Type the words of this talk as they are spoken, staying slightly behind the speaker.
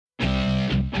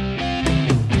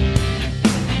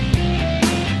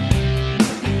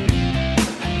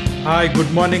Hi,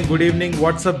 good morning, good evening.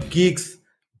 What's up, geeks?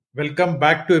 Welcome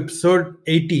back to episode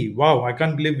 80. Wow, I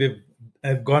can't believe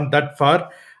we've gone that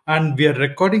far. And we are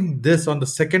recording this on the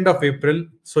 2nd of April.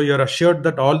 So you're assured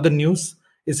that all the news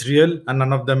is real and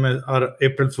none of them are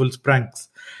April Fool's pranks.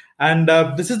 And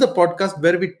this is the podcast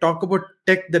where we talk about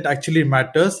tech that actually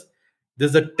matters. This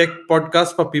is a tech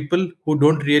podcast for people who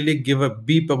don't really give a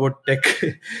beep about tech.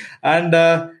 And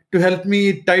to help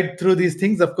me tide through these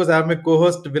things, of course, I have my co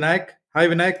host, Vinayak. Hi,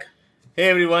 Vinayak. Hey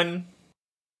everyone.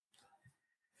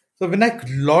 So Vinayak,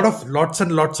 lots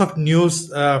and lots of news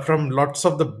from lots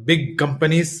of the big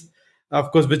companies,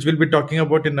 of course, which we'll be talking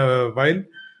about in a while.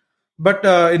 But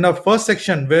in our first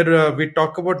section, where we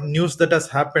talk about news that has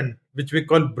happened, which we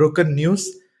call broken news,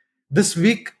 this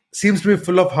week seems to be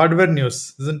full of hardware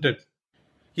news, isn't it?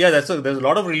 Yeah, there's a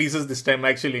lot of releases this time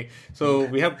actually. So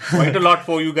we have quite a lot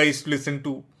for you guys to listen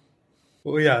to.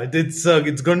 Oh yeah, it's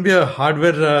going to be a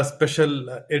hardware special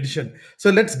edition. So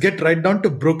let's get right down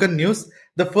to broken news.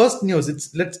 The first news,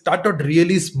 it's let's start out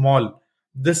really small.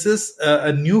 This is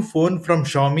a new phone from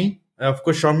Xiaomi. Of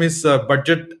course, Xiaomi's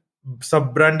budget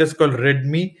sub brand is called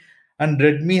Redmi, and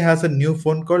Redmi has a new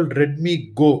phone called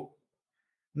Redmi Go.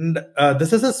 And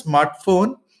this is a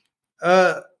smartphone.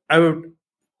 I would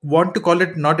want to call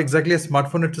it not exactly a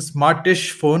smartphone, it's a smartish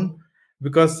phone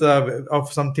because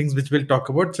of some things which we'll talk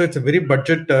about. So it's a very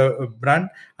budget brand,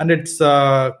 and it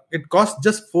costs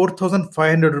just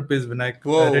 4,500 rupees when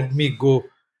Whoa. Redmi Go.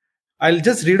 I'll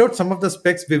just read out some of the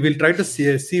specs. We will try to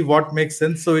see what makes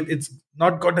sense. So it's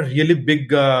not got a really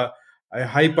big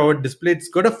high powered display. It's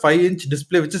got a 5-inch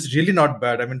display, which is really not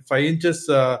bad. I mean, 5 inches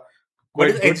But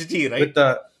it's quite good HG, right?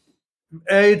 with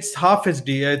it's half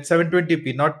HD. It's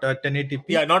 720p, not 1080p,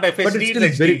 Yeah, not but it's FHD,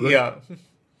 it's still very HD. good. Yeah.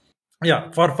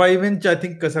 Yeah, for 5 inch, I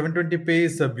think 720p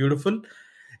is beautiful.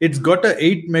 It's got a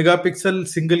 8 megapixel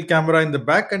single camera in the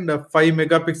back and a 5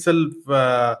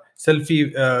 megapixel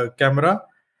selfie camera.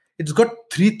 It's got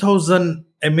 3000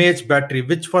 mAh battery,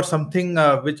 which for something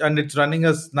which and it's running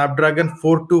a Snapdragon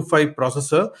 425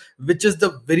 processor, which is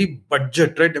the very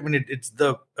budget, right? I mean, it's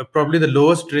the probably the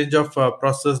lowest range of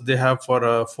processors they have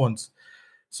for phones.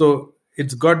 So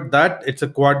it's got that. It's a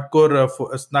quad core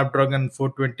Snapdragon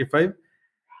 425,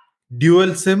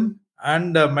 dual SIM,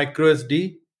 and micro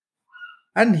SD.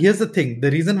 And here's the thing: the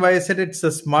reason why I said it's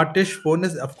a smartish phone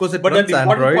is, of course, it But that runs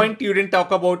important Android. point you didn't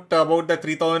talk about the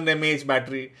 3000 mAh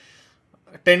battery.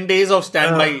 10 days of Uh,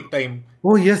 standby time.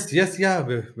 oh yes, yes, yeah,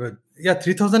 yeah.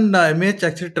 3000 mAh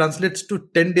actually translates to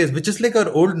 10 days, which is like our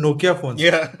old Nokia phones,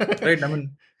 Yeah. right? I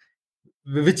mean,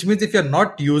 which means if you're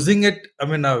not using it, I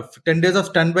mean, 10 days of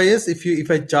standby is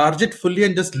if I charge it fully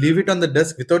and just leave it on the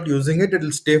desk without using it,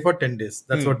 it'll stay for 10 days.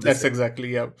 That's what they That's say.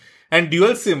 exactly, yeah. And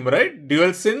dual SIM, right?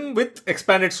 Dual SIM with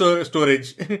expanded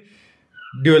storage.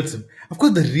 Dual SIM. Of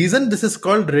course, the reason this is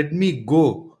called Redmi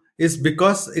Go is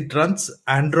because it runs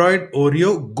Android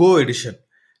Oreo Go edition.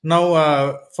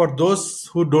 Now, for those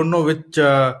who don't know which,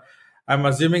 I'm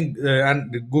assuming,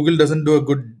 and Google doesn't do a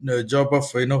good job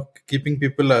of keeping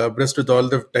people abreast with all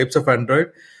the types of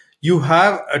Android. You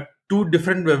have two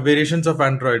different variations of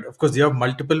Android. Of course, you have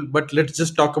multiple, but let's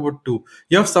just talk about two.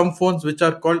 You have some phones which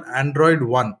are called Android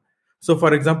One. So,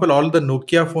 for example, all the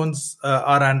Nokia phones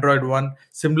are Android One.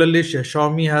 Similarly,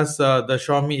 Xiaomi has the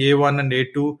Xiaomi A1 and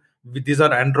A2. These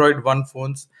are Android One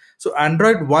phones. So,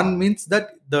 Android One means that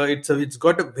it's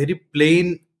got a very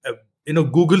plain,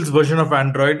 Google's version of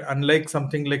Android, unlike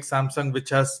something like Samsung,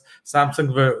 which has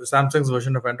Samsung's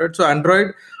version of Android. So,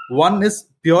 Android One is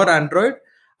pure Android,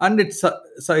 and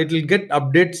so it will get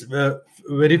updates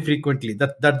very frequently.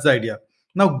 That's the idea.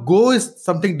 Now, Go is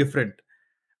something different.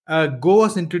 Go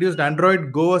was introduced,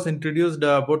 Android Go was introduced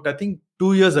about, I think,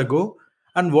 2 years ago.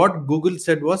 And what Google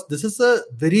said was this is a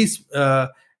very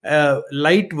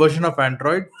light version of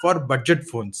Android for budget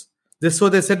phones. So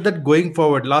they said that going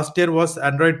forward, last year was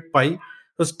Android Pie.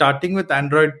 So starting with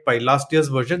Android Pie, last year's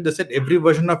version, they said every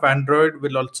version of Android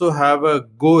will also have a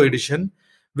Go edition,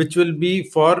 which will be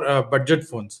for budget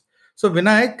phones. So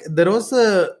Vinayak, there was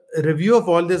a review of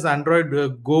all these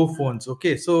Android Go phones.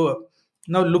 Okay, so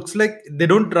now looks like they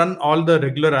don't run all the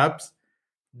regular apps.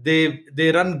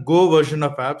 They run Go version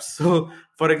of apps. So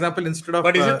for example, instead of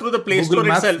But is it through the Play Google Store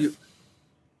Maps, itself?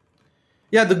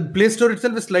 yeah, the Play Store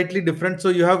itself is slightly different. So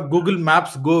you have Google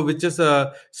Maps Go, which is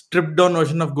a stripped down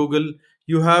version of Google.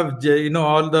 You have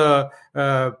all the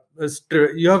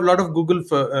you have a lot of Google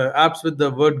apps with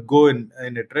the word Go in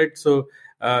it, right? So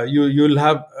you'll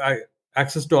have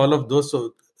access to all of those.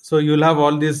 So you'll have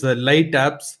all these light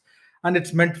apps, and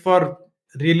it's meant for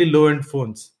really low end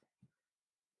phones.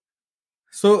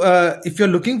 So, if you're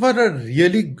looking for a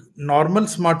really normal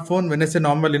smartphone, when I say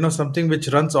normal, something which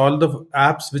runs all the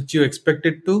apps which you expect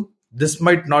it to, this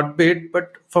might not be it.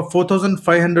 But for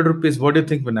 4,500 rupees, what do you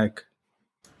think, Vinayak?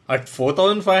 At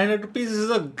 4,500 rupees, this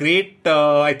is a great,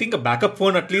 I think, a backup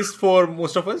phone at least for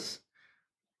most of us.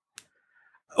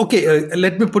 Okay,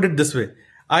 let me put it this way.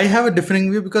 I have a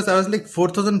differing view because I was like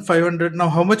 4,500. Now,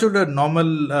 how much would a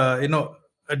normal,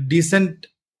 a decent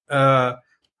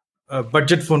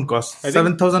budget phone cost? I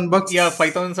think, 7,000 yeah, bucks?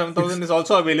 5,000, 7,000 is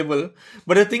also available.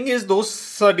 But the thing is,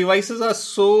 those devices are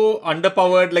so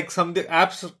underpowered. Like some the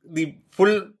apps, the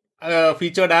full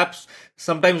featured apps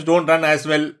sometimes don't run as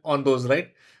well on those,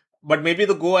 right? But maybe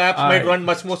the Go apps might I run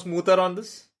much more smoother on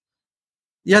this.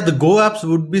 Yeah, the Go apps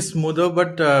would be smoother,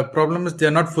 but problem is they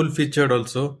are not full featured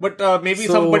also. But maybe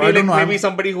So somebody I don't like know. maybe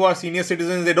somebody who are senior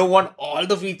citizens, they don't want all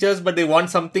the features, but they want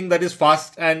something that is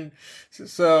fast and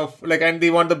so like, and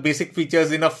they want the basic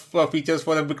features, enough features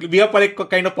for them. Because we are like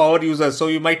kind of power users, so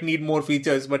you might need more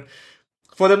features. But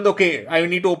for them, okay, I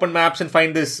need to open maps and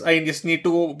find this. I just need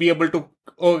to be able to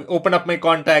open up my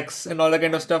contacts and all that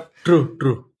kind of stuff. True,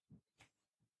 true.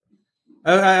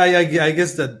 I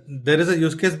guess that there is a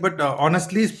use case, but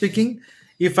honestly speaking,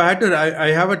 if I had to, I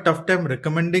have a tough time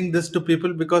recommending this to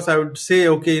people because I would say,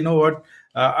 okay, you know what?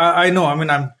 I know, I mean,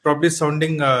 I'm probably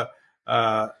sounding, uh,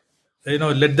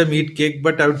 let them eat cake,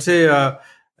 but I would say,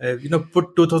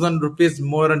 put 2,000 rupees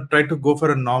more and try to go for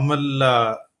a normal,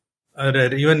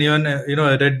 even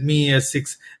a Redmi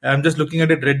 6. I'm just looking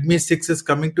at it. Redmi 6 is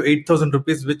coming to 8,000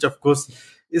 rupees, which of course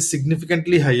is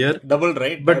significantly higher. Double,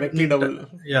 right? But Directly double.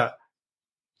 yeah,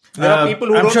 There are people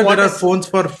who I'm don't sure want there a are phones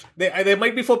for there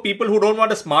might be for people who don't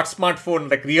want a smartphone,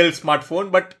 like real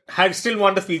smartphone, but still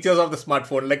want the features of the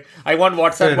smartphone. Like I want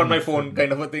WhatsApp fair on my enough, fair phone, enough.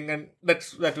 kind of a thing, and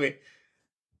that's that way.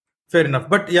 Fair enough.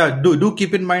 But yeah, do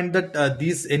keep in mind that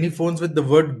these any phones with the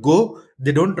word Go,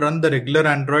 they don't run the regular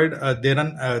Android. They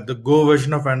run the Go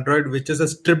version of Android, which is a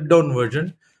stripped down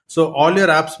version. So all your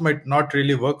apps might not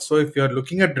really work. So if you're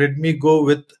looking at Redmi Go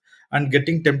with and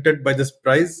getting tempted by this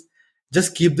price,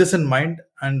 just keep this in mind.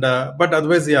 And but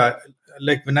otherwise, yeah,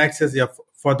 like Vinayak says, yeah,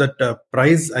 for that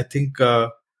price, I think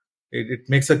it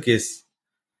makes a case.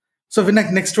 So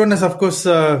Vinayak, next one is of course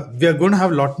we are going to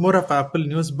have a lot more of Apple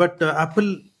news, but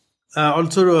Apple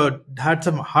also had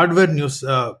some hardware news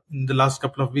in the last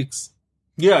couple of weeks.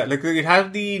 Yeah, like it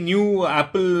has the new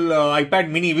Apple iPad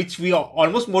Mini, which we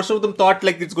almost most of them thought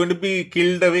like it's going to be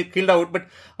killed out, but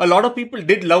a lot of people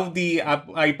did love the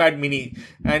iPad Mini,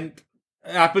 and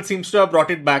Apple seems to have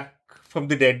brought it back from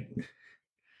the dead.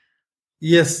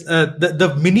 Yes,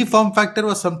 the mini form factor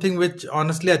was something which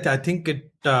honestly I think it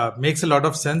makes a lot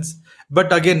of sense.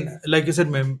 But again, like you said,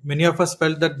 many of us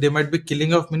felt that they might be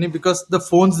killing off mini because the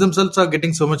phones themselves are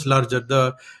getting so much larger.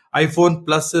 The iPhone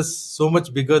Plus is so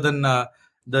much bigger than the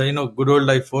good old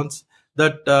iPhones.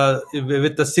 That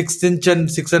with the 6 inch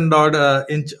and 6 and odd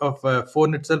inch of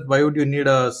phone itself, why would you need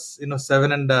a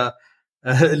 7 and a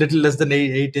little less than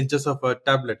 8 inches of a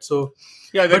tablet? So,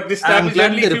 Yeah, but this tab I'm is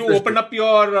glad generally they if you refreshed open it. up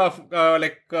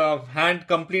your hand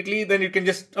completely, then you can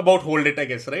just about hold it, I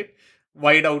guess, right?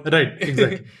 Wide out. Right,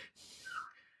 exactly.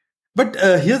 But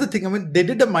here's the thing. I mean, they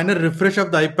did a minor refresh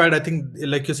of the iPad. I think,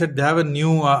 like you said, they have a new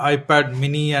iPad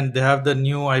Mini and they have the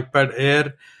new iPad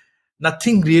Air.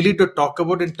 Nothing really to talk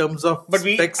about in terms of But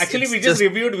specs. It's we just just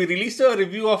reviewed, we released a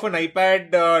review of an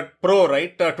iPad Pro,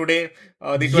 right? Today,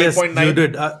 the yes, you 12.9.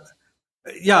 did.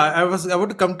 Yeah, I was about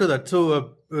to come to that.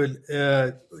 So,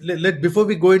 before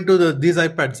we go into these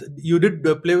iPads, you did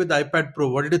play with the iPad Pro.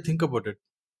 What did you think about it?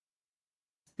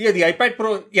 Yeah, the iPad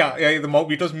Pro. Yeah, yeah,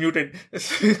 it was muted.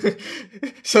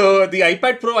 So the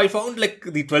iPad Pro, I found like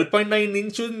the 12.9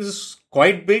 inch is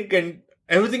quite big and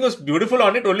everything was beautiful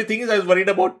on it. Only thing is, I was worried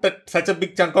about that such a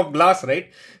big chunk of glass,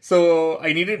 right? So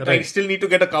I Right. still need to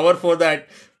get a cover for that.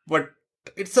 But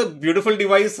it's a beautiful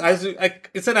device.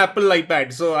 It's an Apple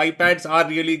iPad, so iPads are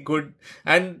really good.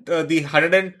 And the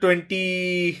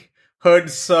 120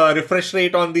 hertz refresh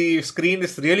rate on the screen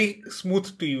is really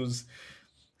smooth to use.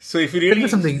 So if you Tell me really,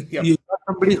 something. yeah. You are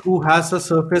somebody who has a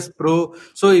Surface Pro.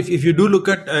 So if you do look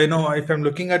at, if I'm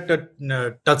looking at a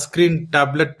touchscreen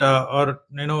tablet or,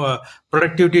 a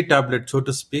productivity tablet, so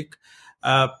to speak,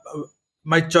 uh,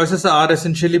 my choices are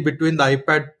essentially between the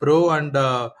iPad Pro and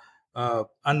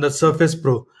the Surface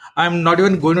Pro. I'm not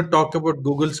even going to talk about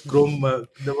Google's Chrome,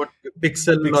 the what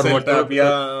Pixel or Pixel whatever, tab, because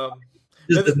yeah.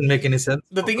 this The, doesn't make any sense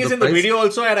the thing for is, the in the price. video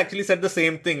also, I had actually said the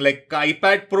same thing. Like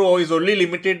iPad Pro is only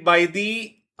limited by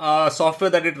the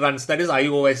software that it runs, that is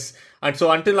iOS. And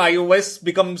so until iOS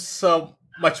becomes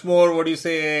much more, what do you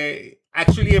say,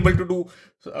 actually able to do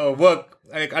work.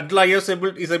 Like until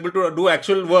iOS is able to do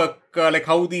actual work, like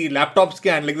how the laptops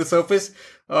can. Like the Surface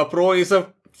Pro is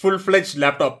a full-fledged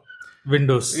laptop.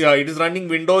 Windows. Yeah, it is running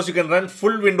Windows. You can run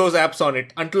full Windows apps on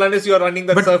it. Until unless you are running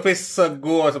that But Surface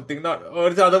Go or something. Not or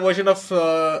is the other version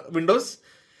of Windows?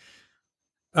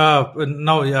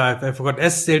 no, yeah, I forgot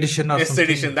S edition or S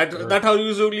edition. something. That how you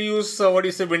usually use what do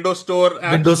you say, Windows Store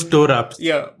Windows apps. Store apps.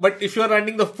 Yeah, but if you are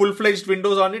running the full-fledged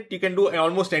Windows on it, you can do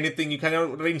almost anything. You can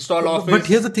install But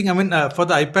here's Office. the thing. I mean, for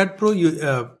the iPad Pro, you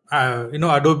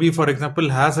know, Adobe, for example,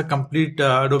 has a complete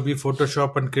Adobe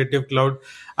Photoshop and Creative Cloud.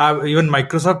 Even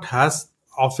Microsoft has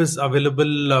Office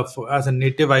available as a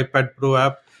native iPad Pro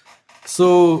app.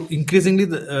 So increasingly,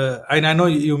 and I know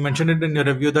you mentioned it in your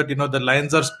review that the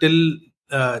lines are still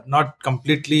not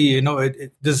completely.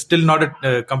 This is still not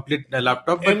a complete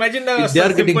laptop, but Imagine they are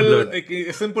getting simple, blurred. like,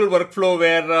 a simple workflow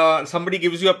where somebody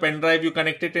gives you a pen drive, you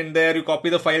connect it in there, you copy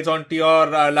the files onto your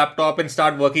laptop and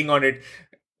start working on it.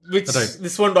 Which Right.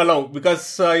 this won't allow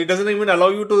because it doesn't even allow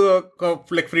you to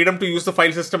like freedom to use the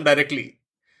file system directly.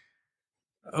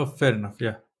 Oh, fair enough.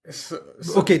 Yeah. So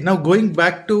Okay, now going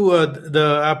back to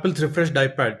the Apple's refreshed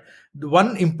iPad, the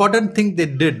one important thing they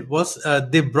did was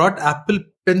they brought Apple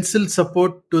Pencil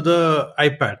support to the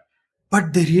iPad,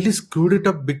 but they really screwed it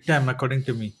up big time, according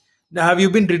to me. Now, have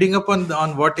you been reading up on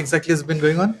what exactly has been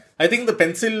going on? I think the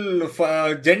Pencil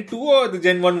Gen 2 or the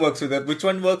Gen 1 works with it. Which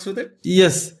one works with it?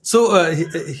 Yes. So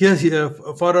here,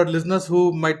 for our listeners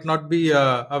who might not be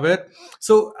aware,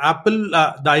 so Apple,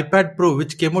 the iPad Pro,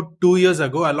 which came out 2 years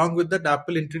ago, along with that,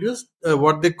 Apple introduced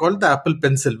what they call the Apple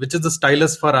Pencil, which is the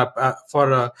stylus for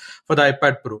the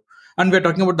iPad Pro. And we're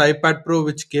talking about the iPad Pro,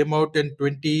 which came out in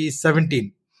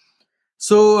 2017.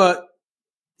 So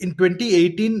in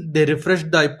 2018, they refreshed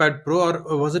the iPad Pro,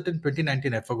 or was it in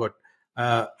 2019? I forgot.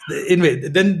 Anyway,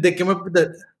 then they came up with the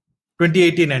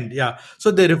 2018 end, yeah.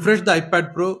 So they refreshed the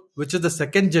iPad Pro, which is the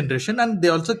second generation, and they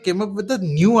also came up with a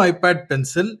new iPad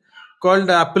Pencil called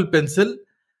Apple Pencil,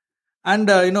 and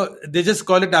they just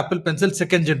call it Apple Pencil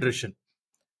second generation.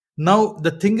 Now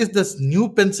the thing is, this new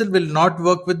pencil will not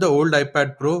work with the old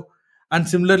iPad Pro, and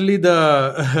similarly,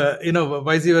 the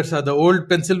vice versa, the old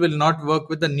pencil will not work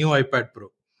with the new iPad Pro.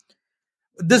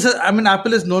 This is, I mean,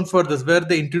 Apple is known for this, where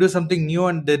they introduce something new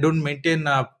and they don't maintain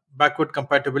backward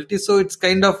compatibility. So it's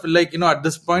kind of like, at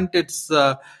this point, it's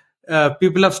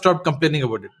people have stopped complaining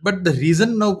about it. But the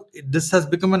reason now this has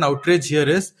become an outrage here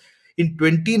is, in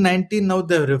 2019, now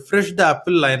they've refreshed the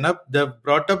Apple lineup. They've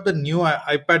brought up the new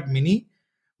iPad mini,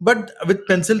 but with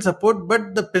pencil support.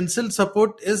 But the pencil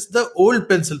support is the old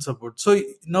pencil support. So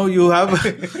now you have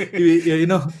you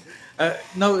know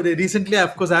now recently,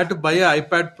 of course, I had to buy an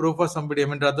iPad Pro for somebody. I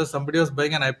mean, rather, somebody was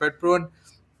buying an iPad Pro, and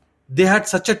they had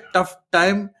such a tough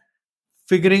time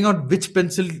figuring out which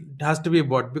pencil has to be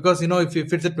bought, because if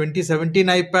it's a 2017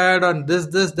 iPad on this,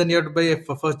 then you have to buy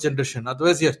a first generation.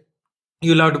 Otherwise, yes,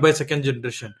 you'll have to buy second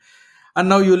generation. And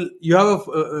now you have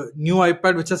a new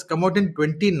iPad which has come out in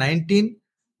 2019,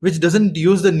 which doesn't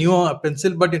use the new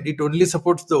pencil, but it only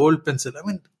supports the old pencil. I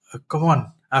mean, come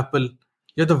on, Apple.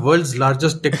 You're the world's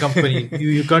largest tech company.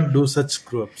 You can't do such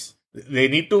screw ups. They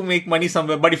need to make money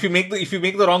somewhere. But if you make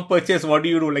the wrong purchase, what do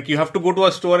you do? Like you have to go to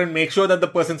a store and make sure that the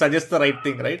person suggests the right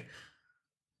thing, right?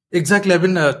 Exactly. I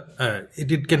mean,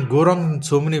 it can go wrong in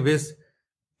so many ways.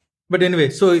 But anyway,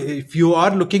 so if you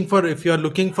are looking for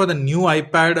the new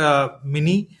iPad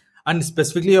mini, and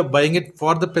specifically you're buying it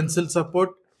for the pencil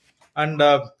support, and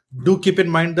do keep in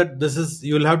mind that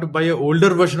you'll have to buy an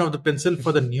older version of the pencil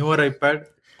for the newer iPad,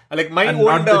 Like my and old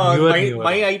not the newer.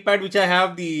 my iPad, which I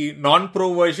have the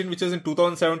non-pro version, which is in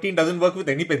 2017, doesn't work with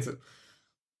any pencil.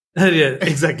 Yeah,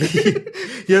 exactly.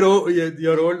 Your old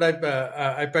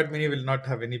iPad mini will not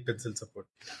have any pencil support.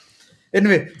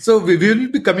 Anyway, so we will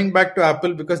be coming back to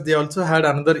Apple, because they also had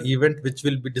another event which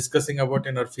we'll be discussing about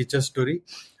in our feature story.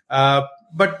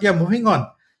 But yeah, moving on,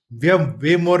 we have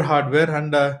way more hardware,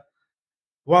 and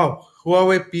wow,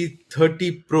 Huawei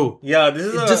P30 Pro. Yeah,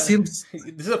 It just seems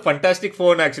this is a fantastic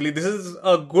phone. Actually, this is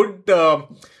a good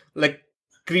like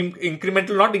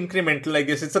incremental, not incremental. I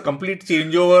guess it's a complete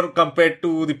changeover compared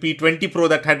to the P20 Pro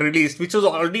that had released, which was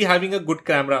already having a good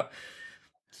camera.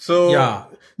 So yeah.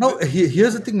 Now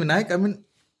here's the thing, Vinayak. I mean,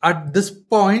 at this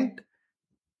point,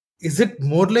 is it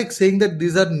more like saying that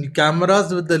these are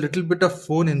cameras with a little bit of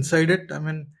phone inside it? I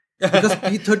mean, because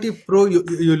P30 Pro,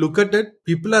 you look at it,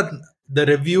 the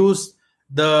reviews,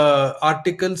 the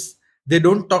articles, they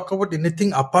don't talk about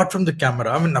anything apart from the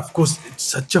camera. I mean, of course, it's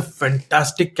such a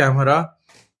fantastic camera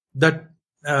that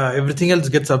everything else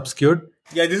gets obscured.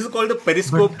 yeah, this is called the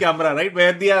periscope camera, right?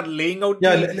 Where they are laying out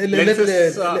Yeah, the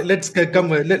lenses. let's get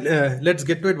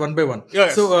to it one by one.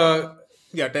 Yes. So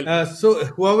Yeah, tell me. So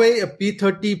Huawei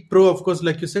P30 Pro, of course,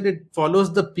 like you said, it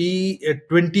follows the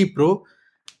P20 Pro,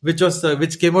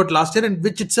 which came out last year, and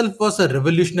which itself was a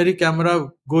revolutionary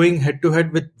camera, going head to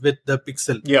head with the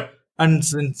Pixel, Yep. and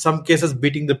in some cases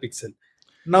beating the Pixel.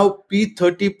 Now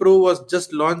P30 Pro was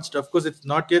just launched. Of course, it's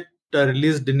not yet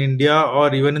released in India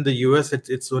or even in the US.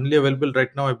 It's only available right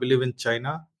now, I believe, in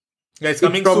China. Yeah, it's It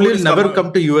coming probably soon. will It's never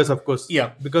come to US, of course,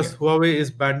 Yeah. because Huawei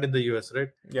is banned in the US, right?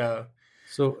 Yeah.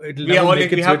 So it'll We have never already,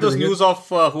 make we its way have to those the US. news of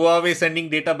Huawei sending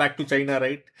data back to China,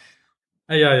 right?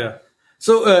 Yeah, yeah.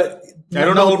 So I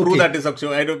don't know how true okay. that is.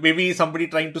 Actually, maybe somebody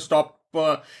trying to stop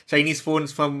Chinese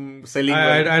phones from selling.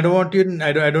 I don't want you.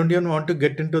 I don't even want to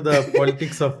get into the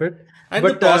politics of it. And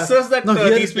But the process that no,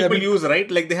 here these people use, right?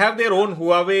 Like they have their own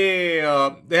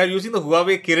Huawei. They are using the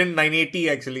Huawei Kirin 980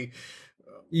 actually.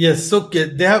 yes. So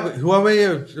they have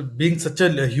Huawei, being such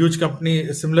a huge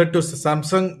company, similar to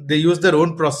Samsung. They use their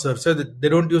own processor, so they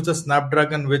don't use the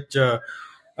Snapdragon, which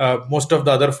most of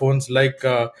the other phones like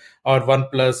or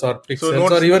OnePlus or So Pixels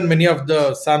no, or even many of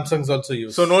the Samsungs also so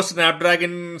use. no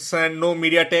Snapdragons and no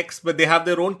MediaTeks, but they have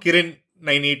their own Kirin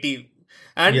 980,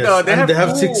 and Yes, they and they have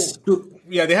have two. six to.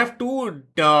 Yeah, they have two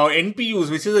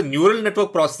NPUs, which is a neural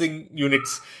network processing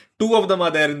units. Two of them are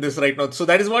there in this right now. So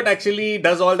that is what actually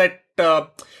does all that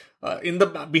in the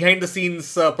behind the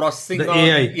scenes processing. The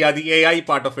AI. Yeah, the AI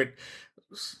part of it.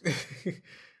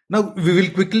 Now we will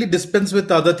quickly dispense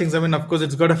with other things. I mean, of course,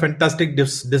 it's got a fantastic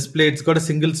display. It's got a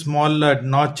single small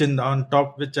notch in on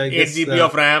top, which I 8 guess GB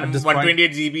of at RAM, this point,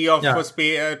 128 GB of yeah.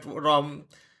 space ROM.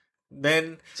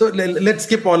 Then So let's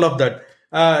skip all of that.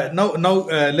 Now,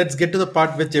 let's get to the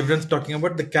part which everyone's talking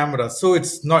about, the camera. So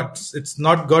it's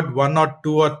not got one or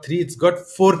two or three. It's got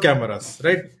four cameras,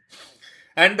 right?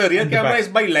 and the rear In the camera back. is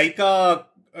by Leica.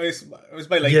 Is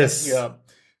by Leica. Yes. Yeah,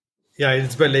 Yeah,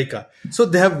 it's by Leica. So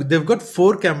they've got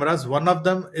four cameras. One of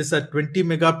them is a 20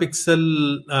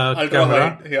 megapixel ultra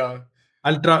camera, wide. Yeah,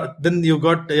 ultra. Then you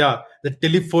got the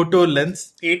telephoto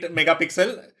lens. 8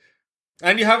 megapixel,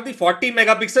 and you have the 40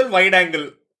 megapixel wide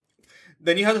angle.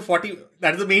 Then you have the 40.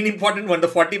 That's the main important one. The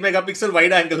 40 megapixel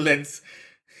wide angle lens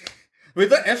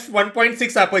with the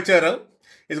f1.6 aperture.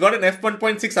 It's got an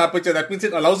f1.6 aperture. That means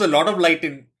it allows a lot of light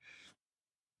in.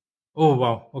 Oh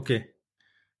wow, okay.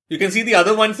 You can see the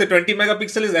other ones. The 20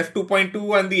 megapixel is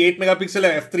f2.2 and the 8 megapixel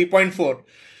are f3.4.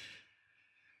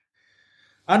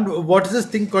 And what is this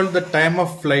thing called, the time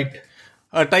of flight?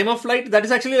 Time of flight, that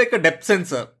is actually like a depth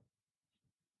sensor.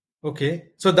 Okay,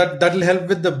 so that'll help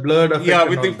with the blurred effect. Yeah, and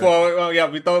with all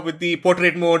the that. with the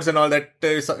portrait modes and all that.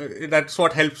 That's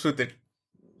what helps with it.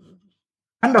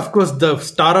 And of course, the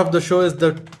star of the show is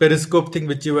the periscope thing,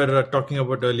 which you were talking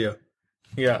about earlier.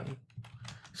 Yeah.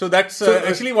 So that's So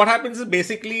actually what happens is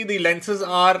basically the lenses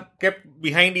are kept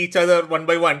behind each other one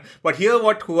by one. But here,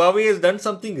 what Huawei has done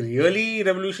something really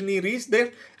revolutionary is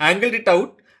they've angled it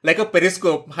out like a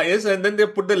periscope, yes, and then they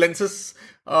put the lenses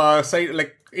side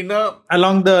like in a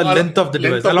along the length of the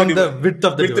length device, of along the width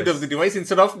of the width of device. the device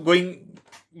instead of going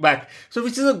back. So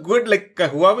which is a good like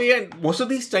Huawei and most of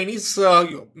these Chinese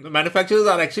manufacturers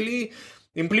are actually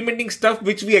implementing stuff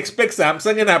which we expect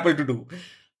Samsung and Apple to do.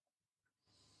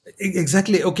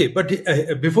 Exactly. Okay, but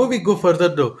before we go further,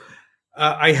 though,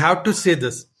 I have to say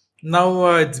this.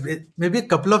 Now, maybe a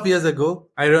couple of years ago.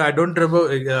 I don't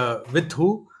remember with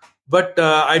who, but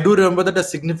I do remember that a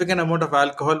significant amount of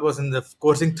alcohol was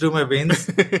coursing through my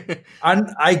veins, and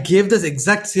I gave this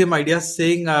exact same idea,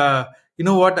 saying, "You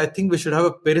know what? I think we should have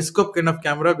a periscope kind of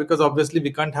camera, because obviously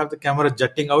we can't have the camera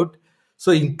jutting out.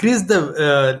 So increase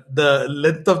the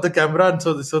length of the camera, and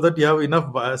so that you have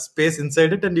enough space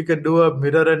inside it, and you can do a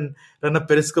mirror and run a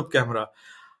periscope camera."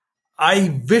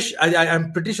 I'm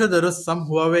pretty sure there was some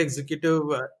Huawei executive.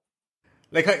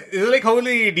 Like it's like how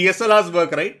the DSLRs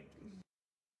work, right?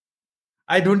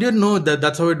 I don't even know that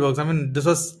that's how it works. I mean, this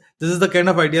is the kind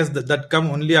of ideas that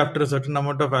come only after a certain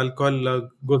amount of alcohol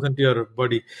goes into your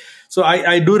body. So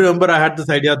I do remember I had this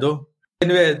idea, though.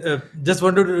 Anyway, I just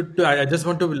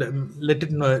want to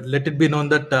let it be known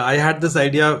that I had this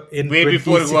idea in Way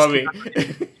before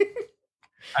 2016.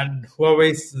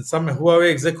 Huawei. And some Huawei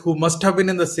exec who must have been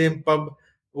in the same pub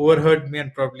overheard me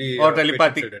and probably Or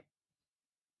telepathic. patented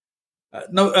it.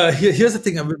 Now, here's the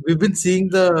thing. We've been seeing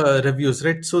the reviews,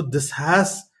 right? So this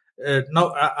has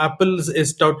now Apple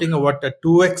is touting a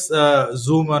 2x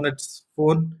zoom on its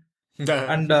phone,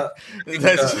 and I think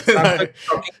Samsung is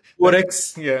talking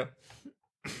 4x. Yeah.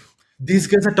 These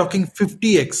guys are talking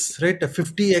 50x, right? A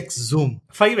 50x zoom,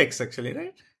 5x actually,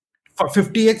 right?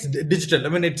 50x digital. I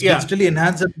mean, it's digitally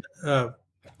enhanced. Or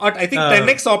I think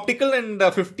 10x optical and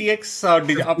 50x,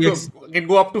 50x. can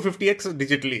go up to 50x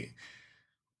digitally.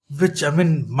 which I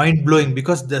mean mind blowing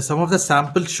because some of the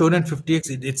samples shown in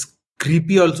 50x it's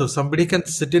creepy also. Somebody can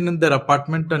sit in their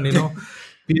apartment and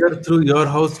peer through your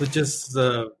house, which is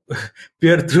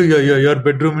peer through your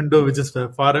bedroom window, which is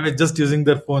far away, just using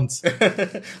their phones.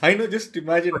 I know, just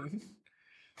imagine.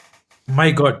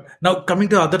 My God! Now coming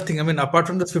to other thing, I mean apart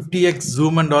from this 50x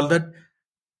zoom and all that,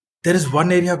 there is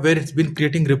one area where it's been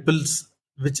creating ripples,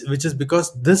 which is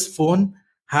because this phone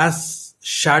has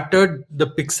shattered the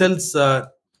Pixel's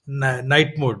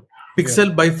night mode. Yeah.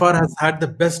 Pixel by far has had the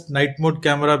best night mode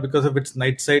camera because of its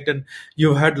night sight, and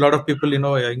you've had a lot of people,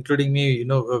 including me,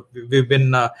 we've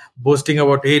been boasting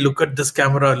about, hey, look at this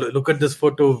camera, look at this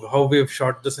photo, how we've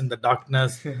shot this in the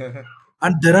darkness.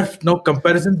 And there are now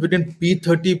comparisons between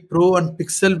P30 Pro and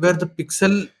Pixel, where the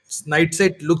Pixel night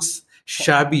sight looks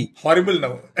shabby. Horrible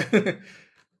now.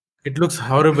 It looks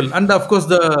horrible. And of course,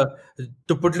 the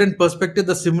to put it in perspective,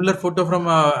 the similar photo from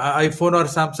iPhone or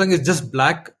Samsung is just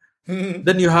black.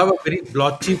 Then you have a very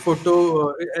blotchy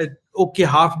photo, okay,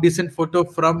 half decent photo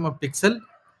from Pixel,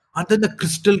 and then the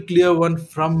crystal clear one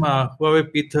from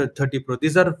Huawei P30 Pro.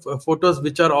 These are photos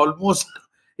which are almost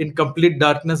in complete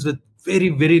darkness with very,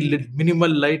 very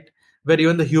minimal light, where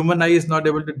even the human eye is not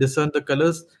able to discern the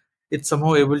colors. It's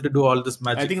somehow able to do all this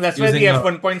I magic think that's where the using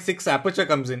f1.6 aperture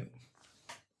comes in.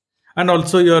 and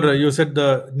also your you said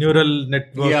the neural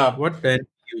network Yeah. what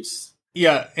NPUs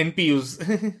Yeah, NPUs.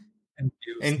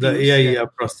 NPUs the NPUs, AI yeah.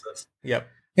 process. Yeah.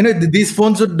 These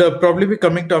phones would probably be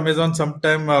coming to Amazon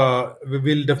sometime. We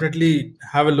will definitely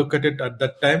have a look at it at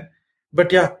that time.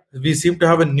 But yeah, we seem to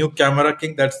have a new camera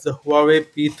king. That's the Huawei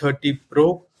P30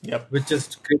 Pro, Yep. which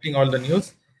is creating all the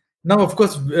news. Now, of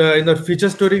course, in the feature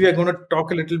story, we are going to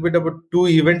talk a little bit about two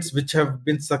events which have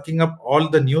been sucking up all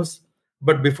the news.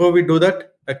 But before we do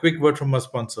that, a quick word from our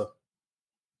sponsor.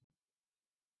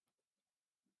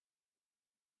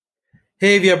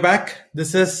 Hey, we are back.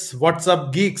 This is What's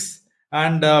Up Geeks,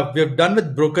 and we have done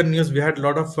with broken news. We had a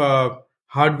lot of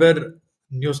hardware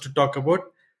news to talk about,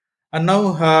 and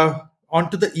now on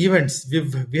to the events.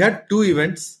 We had two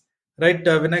events, right,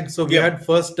 Vinayak? So we Yep. had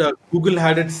first Google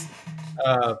had its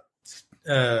uh,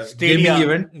 gaming Stadia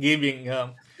event, gaming.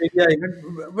 Stadia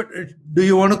event. But do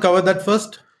you want to cover that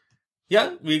first?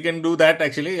 Yeah, we can do that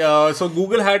actually. So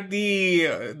Google had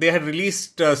they had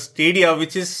released Stadia,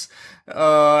 which is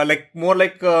like more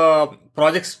like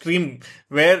Project Stream,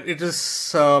 where it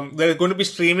is they're going to be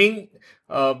streaming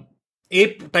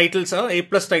A titles, A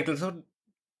plus titles,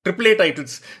 AAA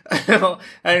titles,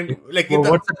 and like Well,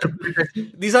 what's the triple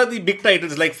title? these are the big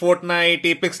titles like Fortnite,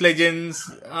 Apex Legends,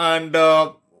 and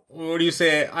what do you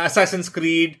say, Assassin's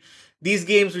Creed. These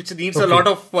games which needs a Okay. lot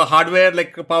of hardware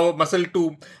like power muscle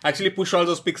to actually push all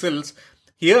those pixels.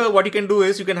 Here, what you can do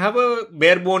is you can have a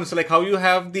bare bones, like how you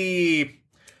have the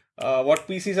what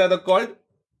PCs are they called?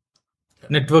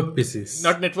 Network PCs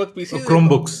Not network or PCs.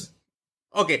 Chromebooks.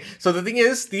 Okay, so the thing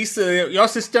is, these your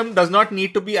system does not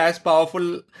need to be as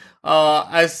powerful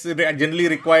as generally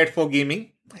required for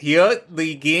gaming. Here,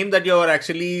 the game that you are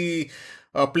actually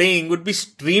playing would be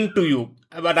streamed to you,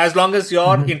 but as long as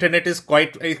your internet is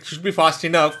it should be fast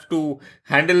enough to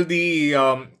handle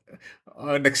the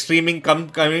streaming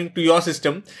coming to your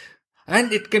system,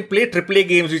 and it can play AAA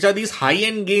games, which are these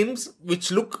high-end games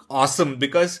which look awesome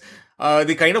because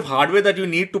the kind of hardware that you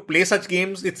need to play such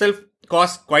games itself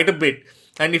costs quite a bit.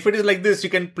 And if it is like this, you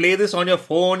can play this on your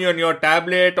phone, on your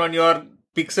tablet, on your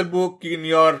Pixelbook, in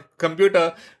your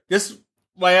computer, just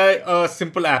via a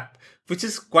simple app, which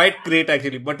is quite great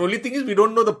actually. But only thing is, we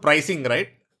don't know the pricing, right?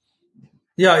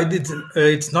 Yeah,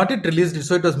 it's not yet released,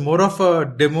 so it was more of a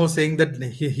demo saying that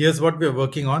here's what we are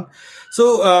working on.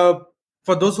 So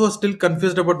for those who are still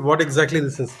confused about what exactly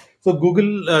this is, so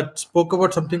Google spoke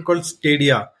about something called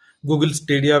Stadia, Google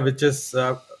Stadia, which is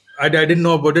I didn't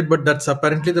know about it, but that's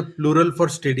apparently the plural for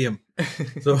stadium.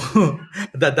 So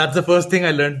that's the first thing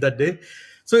I learned that day.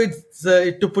 So it's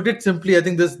to put it simply, I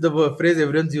think this the phrase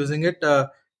everyone's using it.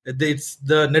 It's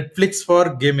the Netflix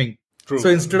for gaming. True. So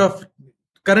instead of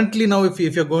currently now, if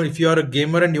you are a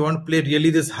gamer and you want to play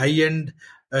really this high end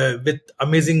with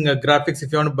amazing graphics,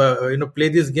 if you want to play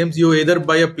these games, you either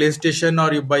buy a PlayStation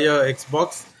or you buy a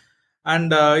Xbox,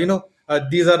 and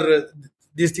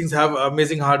these things have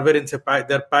amazing hardware in pack.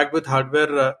 They're packed with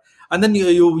hardware, and then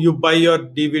you buy your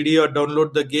DVD or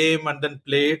download the game and then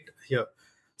play it here.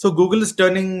 So Google is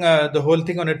turning the whole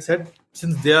thing on its head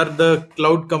since they are the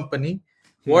cloud company.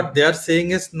 What they are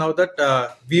saying is now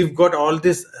that we've got all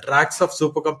these racks of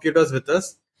supercomputers with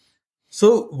us.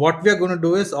 So what we are going to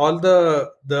do is all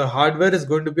the hardware is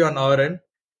going to be on our end,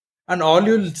 and all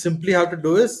you'll simply have to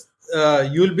do is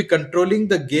you'll be controlling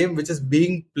the game which is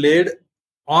being played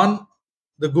on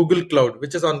the Google Cloud,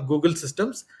 which is on Google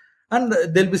systems, and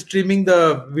they'll be streaming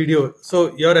the video.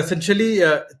 So you're essentially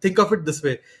think of it this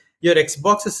way: your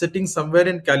Xbox is sitting somewhere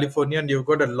in California, and you've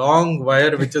got a long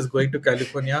wire which is going to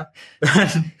California,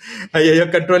 and you're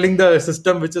controlling the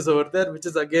system which is over there, which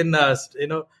is again,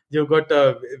 you've got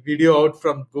a video out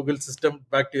from Google system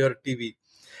back to your TV.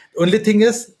 Only thing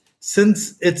is,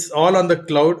 since it's all on the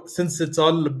cloud, since it's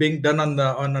all being done on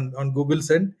the on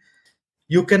Google's end,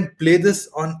 you can play this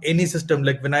on any system,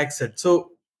 like Vinayak said.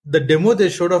 So the demo they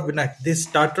showed of Vinayak, they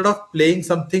started off playing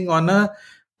something on a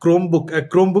Chromebook. A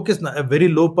Chromebook is a very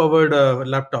low powered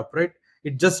laptop, right?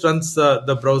 It just runs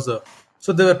the browser.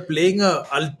 So they were playing a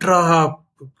ultra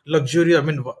luxury. I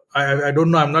mean, I don't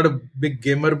know. I'm not a big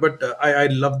gamer, but I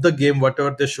love the game.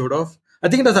 Whatever they showed off, I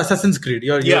think it was Assassin's Creed.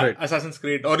 You're right. Assassin's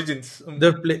Creed Origins.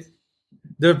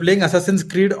 They were playing Assassin's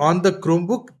Creed on the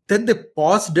Chromebook. Then they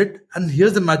paused it, and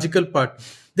here's the magical part: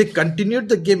 they continued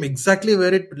the game exactly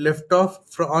where it left off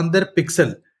on their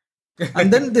Pixel,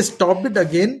 and then they stopped it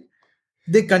again.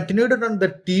 They continued it on the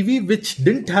TV, which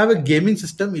didn't have a gaming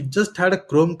system; it just had a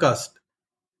Chromecast.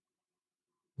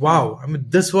 Wow! I mean,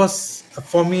 this was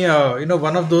for me,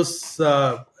 one of those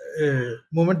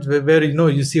moments where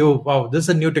you see, oh wow, this is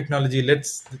a new technology.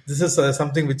 This is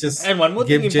something which is And one more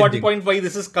thing, important point why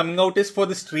this is coming out is for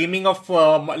the streaming of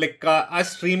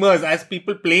as streamers, as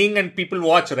people playing and people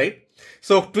watch, right?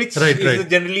 So Twitch is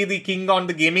generally the king on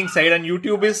the gaming side, and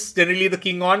YouTube is generally the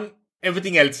king on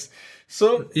everything else.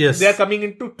 So they are coming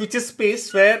into Twitch's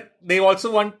space where they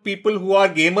also want people who are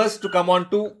gamers to come on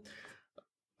to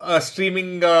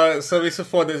streaming services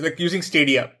for this, like using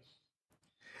Stadia.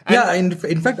 And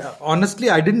in fact, honestly,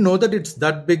 I didn't know that it's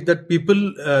that big that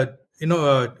people,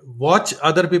 watch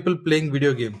other people playing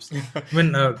video games. I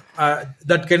mean,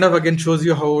 that kind of again shows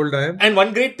you how old I am. And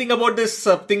one great thing about this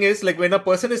thing is, like, when a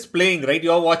person is playing, right,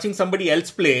 you're watching somebody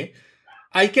else play,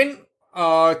 I can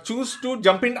choose to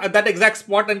jump in at that exact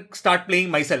spot and start playing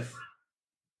myself.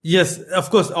 Yes, of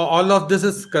course. All of this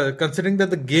is considering that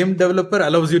the game developer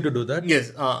allows you to do that.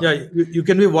 Yes. You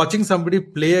can be watching somebody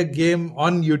play a game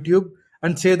on YouTube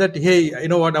and say that, hey, you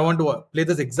know what, I want to play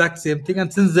this exact same thing.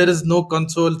 And since there is no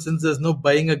console, since there's no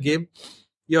buying a game,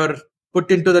 you're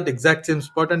put into that exact same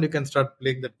spot and you can start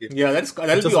playing that game. Yeah, that'll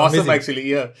be awesome, amazing.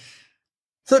 Actually. Yeah.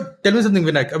 So tell me something,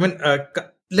 Vinayak. I mean,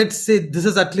 let's say this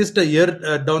is at least a year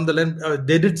down the line.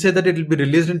 They did say that it will be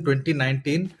released in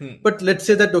 2019, but let's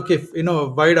say that, okay,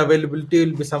 wide availability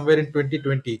will be somewhere in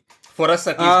 2020. For us,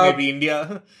 at least, maybe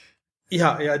India.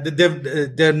 Yeah,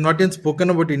 they've not even spoken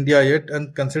about India yet,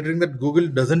 and considering that Google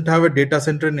doesn't have a data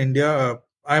center in India,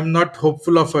 I'm not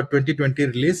hopeful of a 2020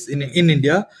 release in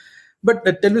India. But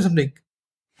tell me something.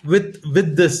 With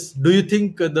this, do you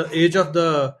think the age of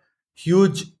the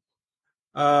huge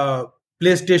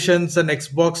PlayStations and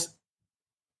Xbox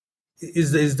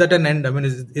is that an end? I mean,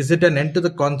 is it an end to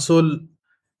the console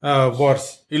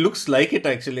wars? It looks like it,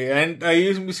 actually. And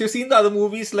you've seen the other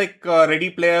movies like Ready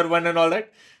Player One and all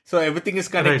that. So everything is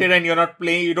connected, and you're not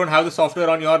playing. You don't have the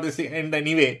software on your end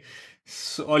anyway.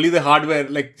 So only the hardware,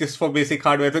 like just for basic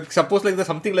hardware. So suppose like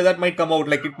something like that might come out.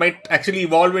 Like it might actually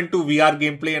evolve into VR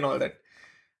gameplay and all that.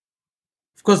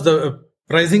 Of course, the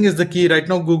pricing is the key. Right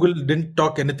now, Google didn't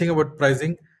talk anything about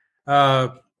pricing.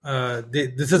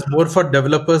 This is more for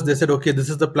developers. They said, okay, this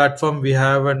is the platform we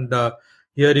have, and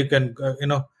here you can,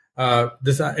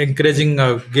 this encouraging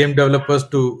game developers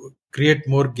to create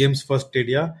more games for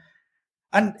Stadia.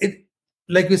 And it,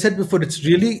 like we said before, it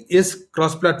really is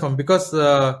cross-platform, because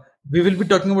we will be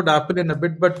talking about Apple in a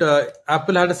bit, but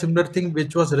Apple had a similar thing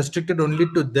which was restricted only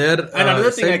to their. And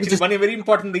another thing, actually, one very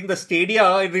important thing, the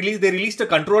Stadia, they released a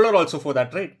controller also for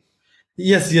that, right?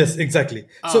 Yes, exactly.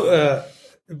 So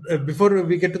before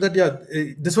we get to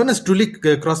that, this one is truly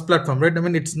cross-platform, right? I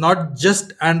mean, it's not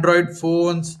just Android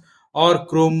phones or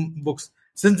Chromebooks.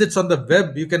 Since it's on the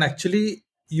web, you can actually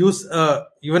use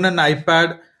even an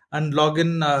iPad and log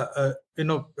in.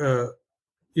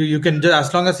 You can just,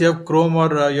 as long as you have Chrome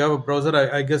or you have a browser,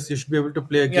 I guess you should be able to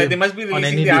play a game. Yeah, they must be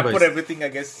releasing the app for everything, I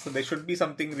guess. So there should be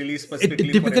something released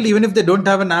specifically. Typically, even if they don't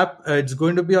have an app, it's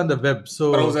going to be on the web.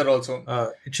 So browser also.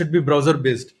 It should be browser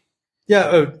based.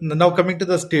 Yeah. Now coming to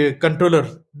the controller,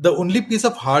 the only piece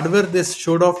of hardware they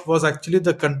showed off was actually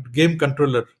the game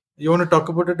controller. You want to talk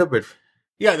about it a bit?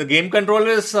 Yeah, the game controller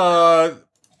is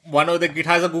it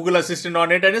has a Google Assistant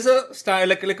on it, and it's a style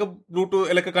like a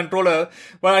Bluetooth, like a controller.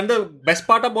 And the best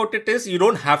part about it is you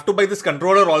don't have to buy this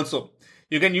controller also.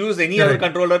 You can use any other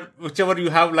controller, whichever you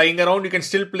have lying around. You can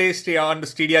still play on the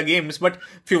Stadia games. But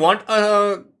if you want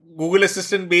a Google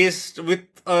Assistant based with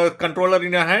a controller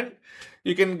in your hand,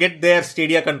 you can get their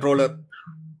Stadia controller.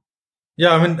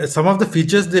 Yeah, I mean, some of the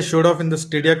features they showed off in the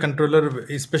Stadia controller,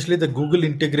 especially the Google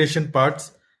integration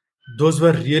parts, Those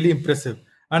were really impressive.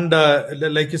 And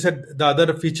like you said, the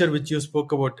other feature which you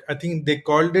spoke about, I think they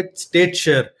called it state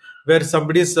share, where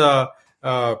somebody's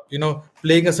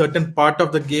playing a certain part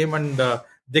of the game, and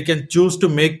they can choose to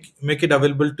make it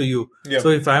available to you. Yeah. So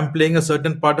if I'm playing a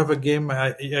certain part of a game,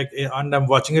 and I'm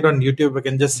watching it on YouTube, I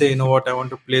can just say, you know what, I want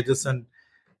to play this, and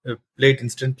play it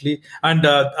instantly. And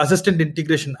assistant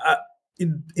integration,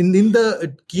 in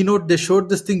the keynote they showed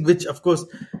this thing, which of course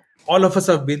all of us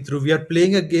have been through. We are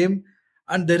playing a game,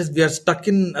 and we are stuck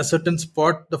in a certain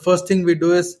spot. The first thing we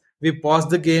do is we pause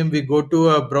the game, we go to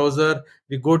a browser,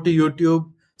 we go to YouTube,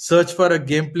 search for a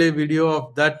gameplay video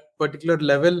of that particular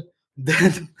level,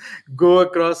 then go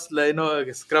across, till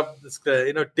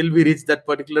we reach that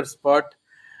particular spot,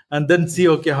 and then see,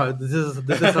 okay, how this is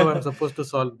how I'm supposed to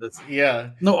solve this. Yeah.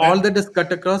 No, all that is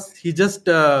cut across. He just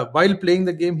while playing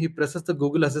the game, he presses the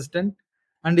Google Assistant,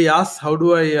 and he asks, "How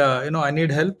do I, I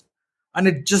need help?" And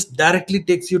it just directly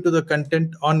takes you to the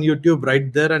content on YouTube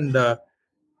right there, and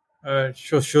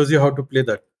shows you how to play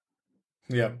that.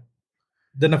 Yeah.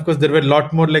 Then, of course, there were a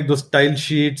lot more like those tile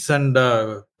sheets and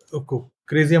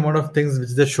crazy amount of things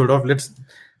which they showed off.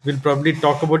 We'll probably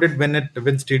talk about it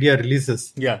when Stadia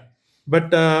releases. Yeah.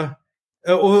 But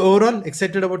overall,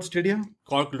 excited about Stadia.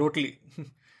 Totally.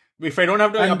 If I don't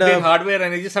have to And, update hardware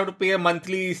and I just have to pay a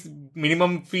monthly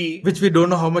minimum fee, which we don't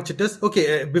know how much it is.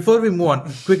 Okay, before we move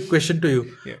on, quick question to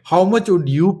you: Yeah. How much would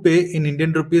you pay in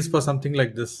Indian rupees for something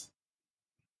like this?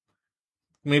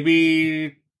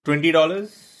 maybe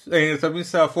 $20. That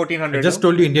means I 1400. just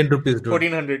told you Indian rupees, dude.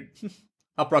 1400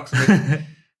 approximately.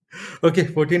 Okay,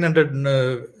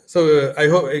 1400. I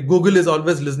hope Google is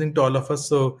always listening to all of us.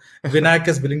 So Vinayak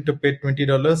is willing to pay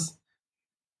 $20.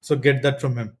 So get that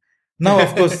from him. Now,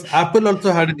 of course, Apple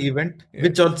also had an event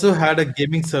which also had a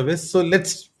gaming service. So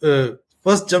let's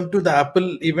first jump to the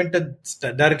Apple event and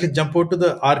directly jump out to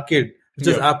the arcade, which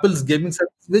is Yeah. Apple's gaming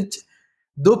service. Which,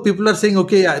 though people are saying,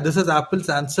 okay, yeah, this is Apple's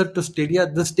answer to Stadia,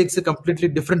 this takes a completely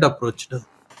different approach.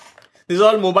 These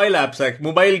are all mobile apps,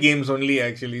 mobile games only.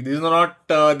 Actually, these are not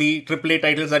the AAA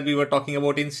titles that we were talking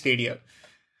about in Stadia.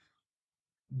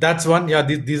 That's one. Yeah,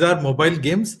 these are mobile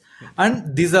games,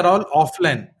 and these are all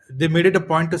offline. They made it a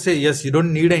point to say, yes, you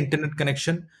don't need an internet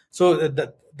connection. So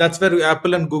that's where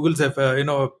Apple and Google's have,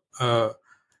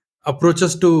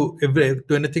 approaches to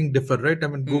anything differ, right? I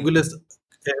mean, Google is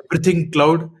everything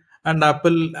cloud, and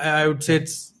Apple, I would say,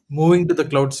 it's moving to the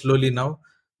cloud slowly now.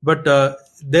 But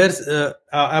there's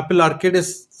Apple Arcade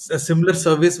is a similar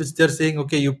service which they're saying,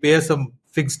 okay, you pay some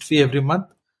fixed fee every month.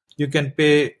 You can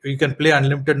play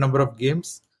unlimited number of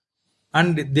games,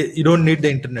 and you don't need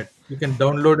the internet. You can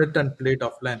download it and play it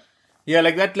offline. Yeah,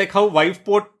 like that, like how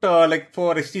Viveport, like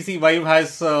for HTC Vive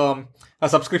has a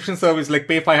subscription service, like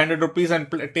pay 500 rupees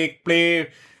and play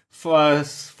for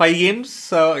 5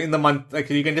 games in the month. Like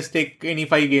you can just take any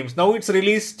 5 games. Now it's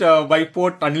released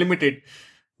Viveport Unlimited,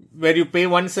 where you pay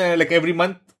once, like every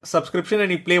month subscription, and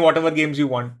you play whatever games you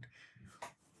want.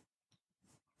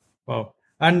 Wow.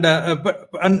 And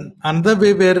another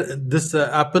way where this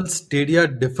Apple Stadia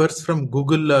differs from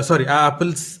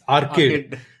Apple's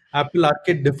Arcade. Apple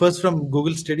Arcade differs from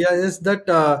Google Stadia is that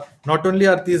not only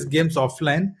are these games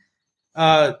offline,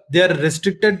 they are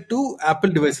restricted to Apple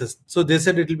devices. So they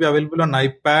said it will be available on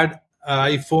iPad,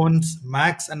 iPhones,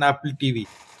 Macs, and Apple TV.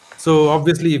 So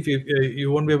obviously, if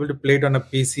you won't be able to play it on a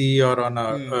PC or on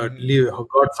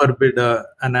God forbid,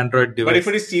 an Android device. But if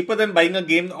it is cheaper than buying a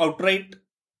game outright,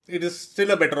 it is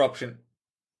still a better option.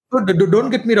 So don't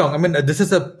get me wrong. I mean, this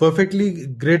is a perfectly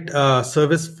great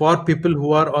service for people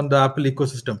who are on the Apple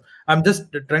ecosystem. I'm just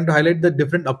trying to highlight the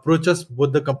different approaches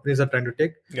both the companies are trying to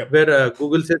take. Yep. Where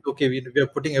Google said, okay, we are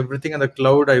putting everything on the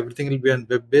cloud, everything will be on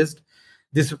web based.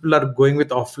 These people are going with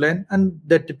offline and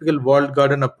the typical walled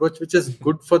garden approach, which is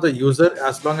good for the user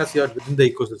as long as you are within the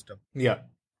ecosystem. Yeah.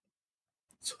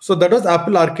 So that was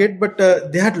Apple Arcade, but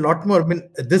they had a lot more. I mean,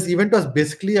 this event was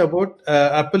basically about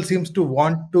Apple seems to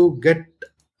want to get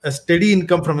a steady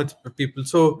income from its people.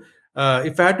 So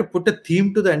if I had to put a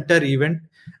theme to the entire event,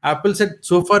 Apple said,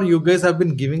 so far you guys have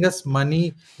been giving us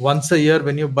money once a year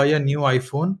when you buy a new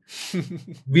iPhone.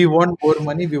 We want more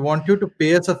money. We want you to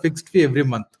pay us a fixed fee every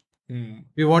month.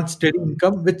 We want steady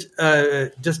income, which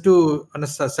just to on a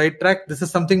sidetrack, this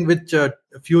is something which a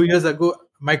few years ago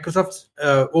Microsoft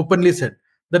openly said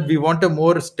that we want a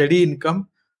more steady income.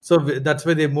 So that's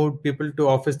why they moved people to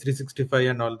Office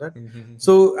 365 and all that.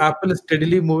 So Apple is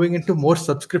steadily moving into more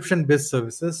subscription-based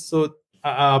services. So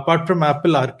apart from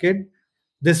Apple Arcade,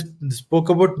 this spoke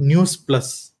about News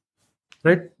Plus,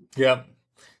 right? Yeah.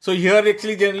 So here,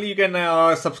 actually, generally you can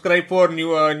subscribe for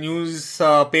news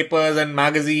papers and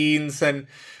magazines, and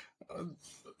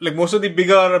like most of the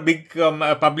big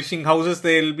publishing houses,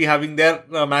 they'll be having their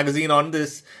magazine on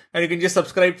this, and you can just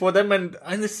subscribe for them, and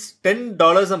it's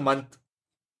 $10 a month,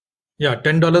 Yeah,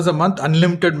 $10 a month,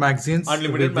 unlimited magazines,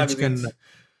 unlimited which can. magazines.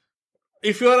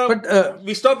 If you're a, But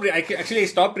we stopped. Actually, I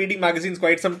stopped reading magazines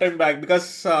quite some time back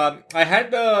because I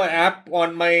had an app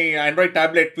on my Android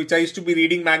tablet which I used to be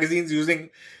reading magazines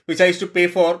using, which I used to pay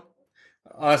for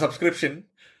a subscription.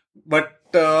 But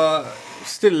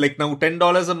still, like now,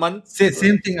 $10 a month.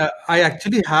 same thing. I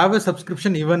actually have a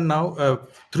subscription even now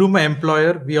through my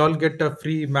employer. We all get a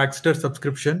free Maxter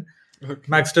subscription, Okay.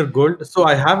 Maxter Gold. So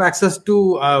I have access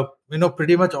to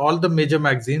pretty much all the major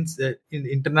magazines in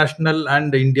international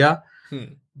and India. Hmm.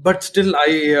 But still,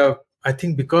 I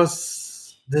think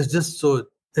because there's just so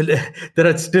there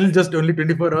are still just only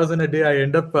 24 hours in a day. I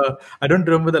end up I don't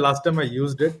remember the last time I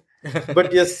used it.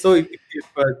 But yes, so if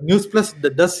News Plus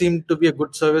that does seem to be a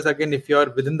good service. Again, if you are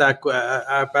within the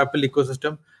Apple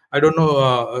ecosystem, I don't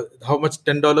know how much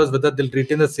 $10 whether they'll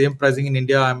retain the same pricing in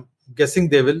India. I'm guessing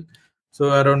they will.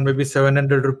 So around maybe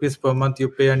 700 rupees per month you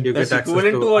pay and you That's get access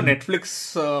equivalent to to a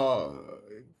Netflix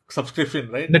subscription,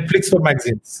 right? Netflix for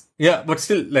magazines. Yeah, but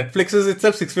still, Netflix is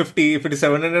itself 650. If it is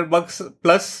 $700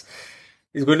 plus,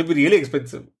 it's going to be really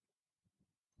expensive.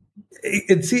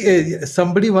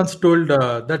 Somebody once told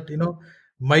that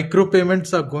micro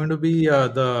payments are going to be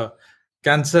the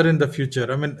cancer in the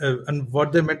future. I mean, and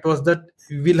what they meant was that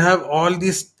we'll have all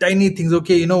these tiny things.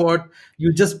 Okay, you know what?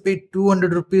 You just pay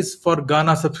 200 rupees for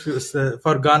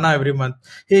for Ghana every month.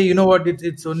 Hey, you know what?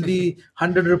 It's only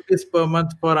 100 rupees per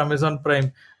month for Amazon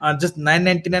Prime, and just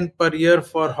 9.99 per year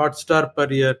for Hotstar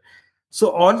per year. So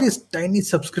all these tiny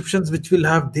subscriptions which will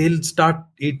have, they'll start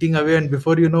eating away, and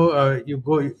before you know, you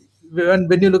go.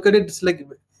 When you look at it, it's like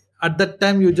at that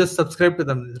time you just subscribe to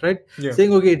them, right? Yeah.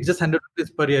 Saying okay, it's just 100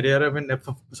 rupees per year. Yeah, I mean,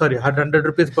 sorry, 100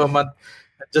 rupees per month,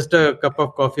 just a cup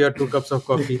of coffee or two cups of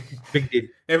coffee, big deal.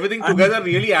 Everything And together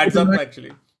really adds up,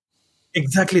 actually.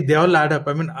 exactly, they all add up.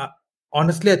 I mean,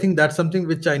 honestly, I think that's something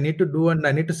which I need to do, and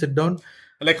I need to sit down.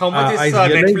 Like how much is I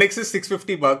realize, Netflix is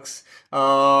 $650.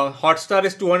 Hotstar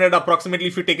is 200 approximately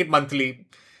if you take it monthly.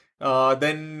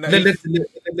 Then let,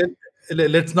 let,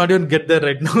 let's not even get there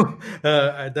right now.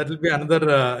 That will be another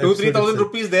two, three episode thousand itself.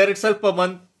 rupees there itself per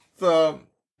month.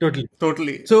 Totally.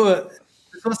 Totally. So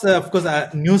this was, of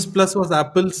course, News Plus was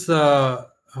Apple's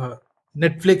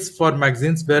Netflix for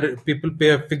magazines, where people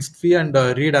pay a fixed fee and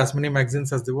read as many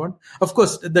magazines as they want. Of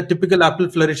course, the typical Apple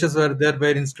flourishes were there,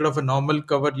 where instead of a normal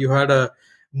cover, you had a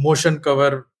motion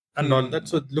cover and all that.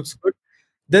 So it looks good.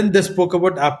 Then they spoke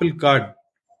about Apple Card,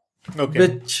 Okay.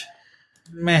 which,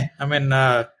 I mean,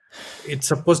 it's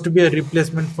supposed to be a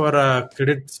replacement for a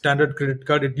standard credit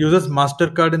card. It uses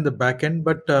Mastercard in the back end,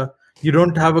 but you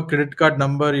don't have a credit card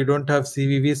number, you don't have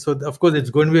CVV, so of course it's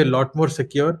going to be a lot more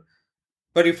secure.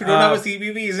 But if you don't have a Uh,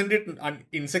 CVV, isn't it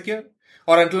insecure?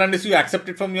 Or until unless you accept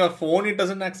it from your phone, it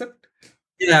doesn't accept?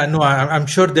 yeah, no, I'm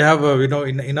sure they have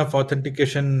enough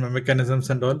authentication mechanisms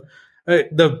and all.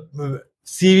 The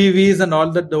CVVs and all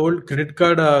that, the old credit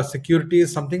card security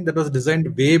is something that was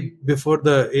designed way before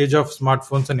the age of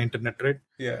smartphones and internet, right?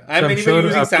 Yeah. So I'm I'm anyway sure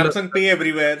using Apple. Samsung Pay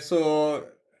everywhere, so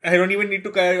I don't even need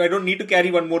to carry. I don't need to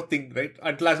carry one more thing, right?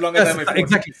 Until as long as I Yes, have my phone.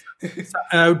 exactly.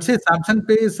 I would say Samsung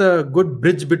Pay is a good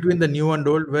bridge between the new and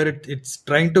old, where it's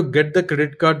trying to get the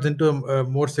credit cards into a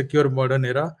more secure modern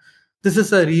era. This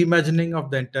is a reimagining of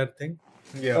the entire thing.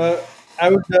 Yeah. I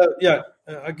would,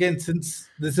 again, since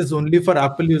this is only for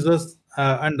Apple users,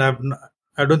 and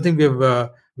I don't think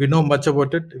we know much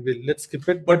about it. Let's skip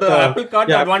it. But But the Apple Card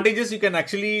yeah, advantages, you can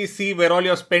actually see where all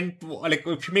your spent. Like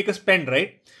if you make a spend,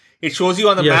 right? It shows you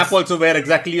on the map yes, also where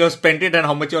exactly you have spent it and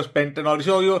how much you have spent, and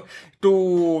also you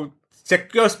to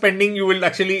check your spending. You will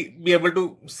actually be able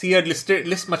to see a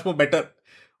list much more better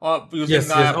using yes.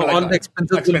 Apple All the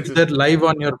expenses will be there live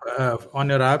on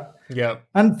your app. Yeah.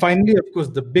 And finally, of course,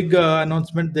 the big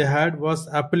announcement they had was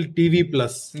Apple TV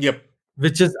Plus, Yep.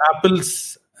 which is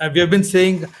Apple's. We have been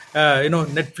saying,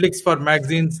 Netflix for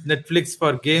magazines, Netflix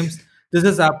for games. This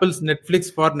is Apple's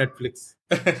Netflix for Netflix.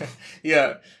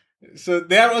 Yeah. So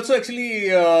they are also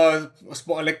actually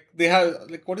like they have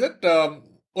like what is it?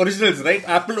 Originals, right?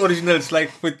 Apple originals, like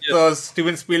with Yes.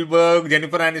 Steven Spielberg,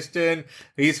 Jennifer Aniston,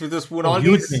 Reese Witherspoon, Oh, all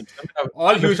huge these, names. I mean,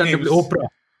 all huge understandably, names. Oprah.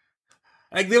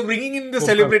 Like they're bringing in the Oprah.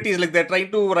 celebrities, like they're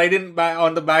trying to ride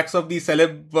on the backs of the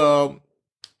celeb,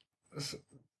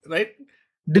 right?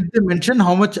 Did they mention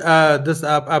how much this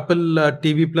Apple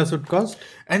TV Plus would cost?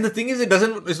 And the thing is,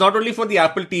 it's not only for the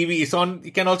Apple TV.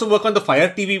 It can also work on the Fire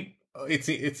TV.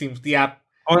 It seems the app.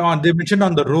 They mentioned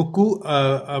on the Roku,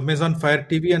 Amazon Fire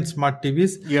TV, and smart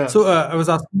TVs. Yeah. So I was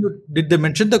asking you, did they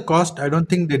mention the cost? I don't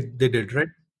think they did, right?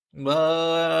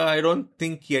 I don't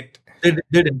think yet. They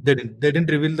didn't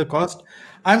reveal the cost.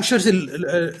 I'm sure. See,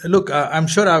 look, I'm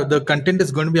sure the content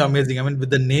is going to be amazing. I mean,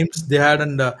 with the names they had,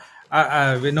 and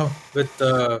with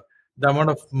the amount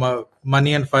of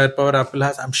money and firepower Apple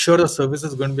has, I'm sure the service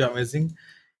is going to be amazing.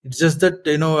 It's just that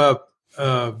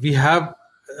we have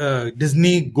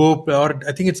Disney Go, or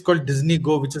I think it's called Disney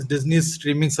Go, which is Disney's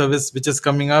streaming service, which is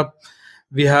coming up.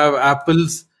 We have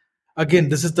Apple's. Again,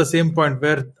 this is the same point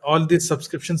where all these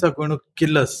subscriptions are going to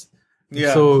kill us.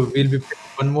 Yeah. So we'll be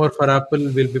paying one more for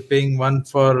Apple. We'll be paying one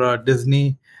for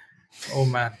Disney. Oh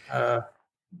man,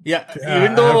 Yeah, even I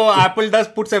have though to. Apple does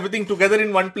puts everything together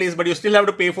in one place, but you still have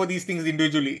to pay for these things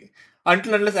individually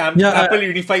until unless Yeah, Apple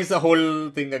unifies the whole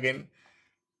thing again.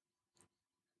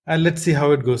 and let's see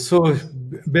how it goes. So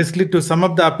basically, to sum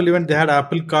up the Apple event, they had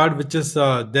Apple Card, which is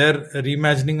their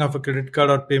reimagining of a credit card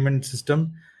or payment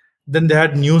system. Then they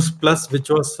had News Plus, which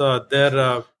was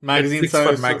their Magazines Netflix are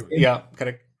for so magazine. yeah,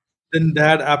 correct. Then they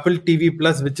had Apple TV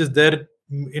Plus, which is their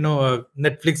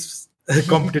Netflix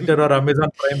competitor or Amazon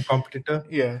Prime competitor.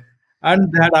 Yeah.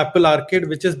 And they had Apple Arcade,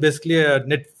 which is basically a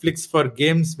Netflix for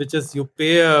games, which is you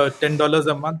pay $10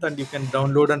 a month and you can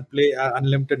download and play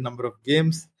unlimited number of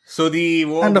games. So the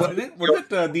And of course, what is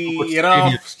it? about The era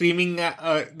Stadia, of streaming,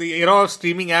 the era of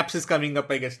streaming apps is coming up,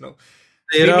 I guess now.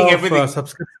 the era Streaming of everything,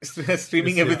 subscription.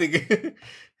 streaming Yeah. everything.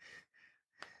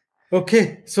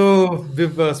 Okay, so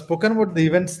we've spoken about the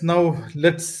events. Now,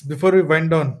 before we wind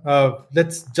down,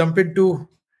 let's jump into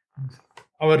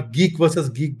our geek versus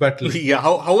geek battle. Yeah.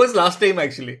 How was last time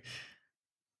actually?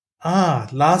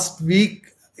 Last week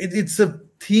it's a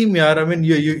theme, yeah. I mean,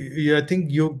 you I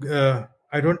think you.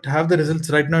 I don't have the results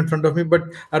right now in front of me, but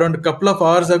around a couple of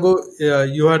hours ago,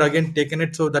 you had again taken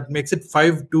it, so that makes it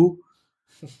 5-2.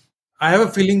 I have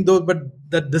a feeling though, but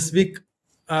that this week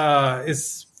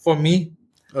is for me,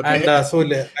 and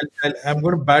Okay. I'm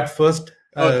going to bat first.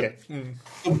 Okay. Mm.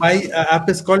 So my app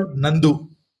is called Nandu.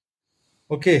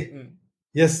 Okay, Mm.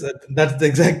 yes, that's the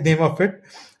exact name of it.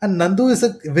 And Nandu is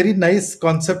a very nice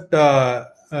concept app.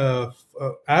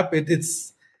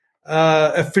 It's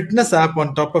a fitness app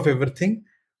on top of everything.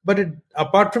 But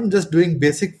apart from just doing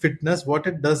basic fitness, what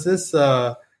it does is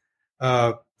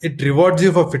it rewards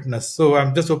you for fitness. So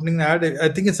I'm just opening the ad. I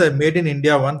think it's a made in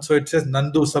India one. So it says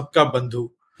Nandu Sabka Bandhu,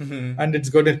 Mhm. and it's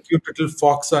got a cute little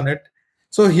fox on it.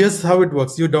 So here's how it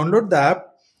works: you download the app,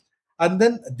 and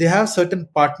then they have certain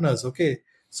partners. Okay,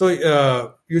 so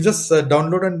you just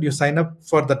download and you sign up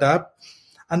for that app,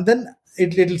 and then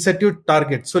it'll set you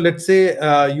target. So let's say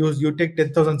you take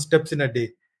 10,000 steps in a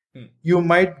day, Mm. you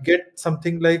might get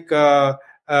something like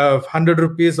 100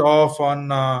 rupees off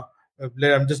on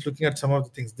I'm just looking at some of the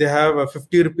things they have.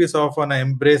 50 rupees off on an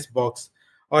Embrace box,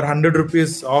 or 100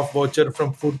 rupees off voucher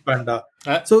from Food Panda.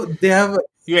 Uh, So they have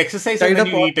you exercise and tied then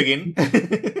up you all eat again.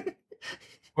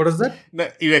 what is that? No,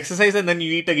 you exercise and then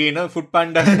you eat again. Food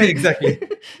Panda Exactly,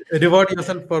 reward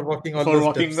yourself for walking all for those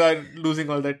walking steps. and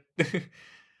losing all that.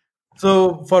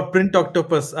 So for Print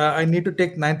Octopus, I need to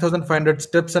take 9,500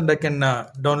 steps, and I can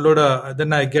download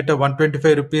then I get a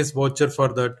 125 rupees voucher for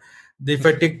that. If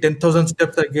I take 10,000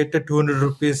 steps, I get a 200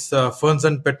 rupees Ferns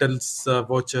and Petals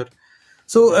voucher.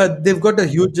 So they've got a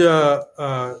huge,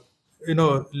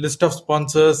 list of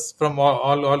sponsors from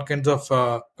all kinds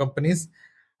of companies,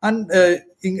 and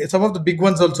some of the big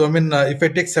ones also. I mean, if I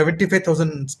take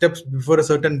 75,000 steps before a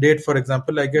certain date, for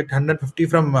example, I get 150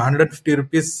 from 150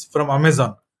 rupees from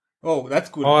Amazon, Oh, that's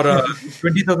cool. or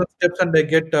 20,000 steps and I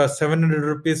get 700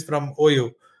 rupees from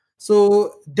Oyo.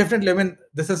 So definitely, I mean,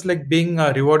 this is like being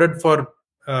rewarded for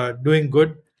doing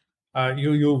good.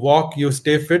 You walk, you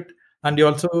stay fit, and you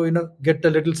also get a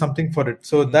little something for it.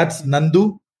 So that's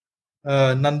Nandu,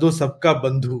 Nandu Sabka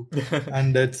Bandhu,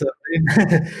 and it's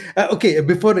okay.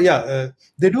 Before, yeah,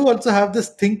 they do also have this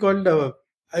thing called.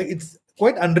 It's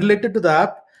quite unrelated to the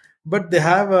app, but they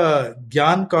have a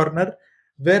Gyan Corner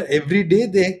where every day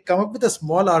they come up with a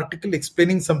small article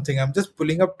explaining something. I'm just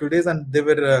pulling up today's, and they've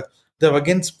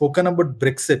again spoken about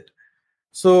Brexit.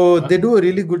 So Huh? they do a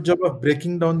really good job of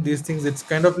breaking down these things. It's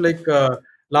kind of like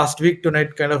last week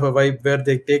tonight kind of a vibe where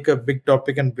they take a big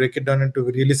topic and break it down into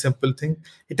a really simple thing.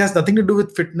 It has nothing to do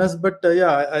with fitness, but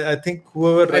yeah, I think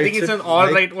whoever I think writes it's it an all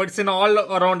like right. What's an all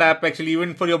around app actually?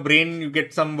 Even for your brain, you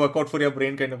get some workout for your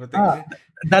brain kind of a ah, thing.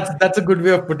 that's a good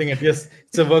way of putting it. Yes,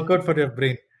 it's a workout for your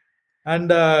brain.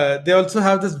 And they also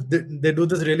have this. They do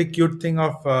this really cute thing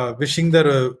of wishing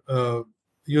their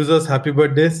users happy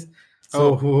birthdays.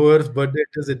 So Oh, whoever's birthday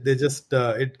it is, they just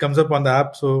it comes up on the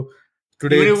app. So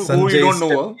today even it's who you Sanjay don't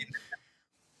know, Step.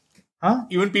 huh? Huh?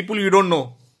 Even people you don't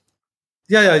know.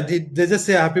 Yeah, yeah. They just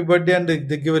say happy birthday and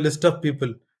they give a list of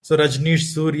people. So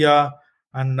Rajneesh Surya,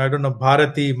 and I don't know,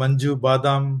 Bharati, Manju,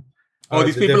 Badam. Oh,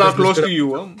 these They've people are just close listed. to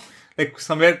you, like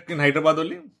somewhere in Hyderabad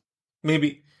only,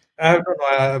 maybe. I don't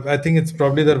know. I think it's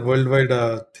probably their worldwide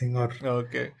thing, or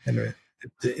Okay. anyway.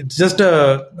 It's just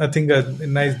I think a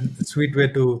nice, sweet way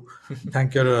to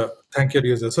thank your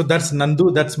user. So that's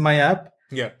Nandu. That's my app.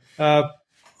 Yeah. Uh,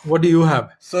 what do you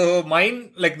have? So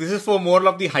mine, like this is for more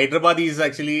of the Hyderabadis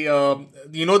actually.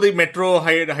 The metro,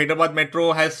 Hyderabad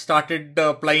metro has started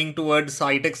plying towards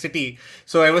high-tech city.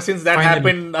 So ever since that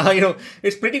Finally, happened,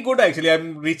 it's pretty good actually.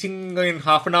 I'm reaching in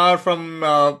half an hour from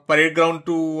parade ground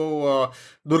to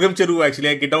Durgam Cheru actually.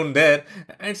 I get down there.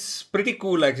 It's pretty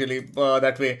cool actually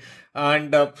that way.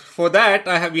 And for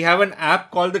that, we have an app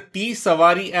called the T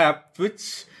Savari app,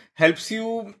 which helps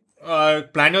you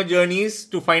plan your journeys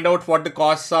to find out what the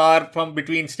costs are from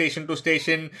between station to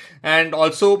station, and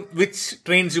also which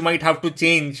trains you might have to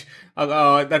change.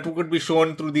 That could be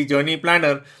shown through the journey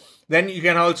planner. Then you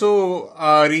can also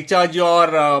recharge your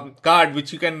card,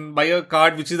 which you can buy a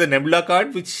card which is the Nebula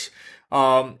card, which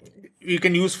you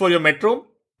can use for your metro.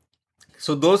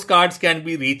 So those cards can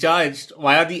be recharged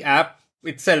via the app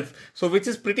itself. So which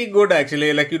is pretty good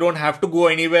actually. Like you don't have to go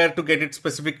anywhere to get it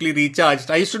specifically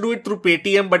recharged. I used to do it through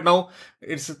Paytm, but now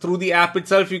it's through the app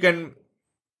itself. You can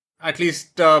at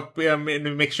least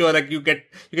make sure that you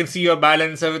can see your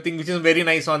balance, everything, which is very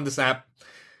nice on this app.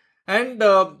 And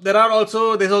there's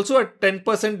also a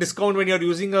 10% discount when you're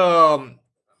using the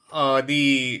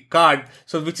card.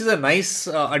 So which is a nice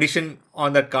addition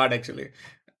on that card actually.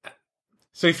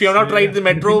 So if you have not yeah, tried the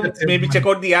anything metro, that saves maybe check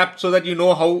money. out the app so that you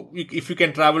know if you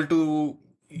can travel to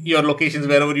your locations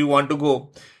wherever you want to go.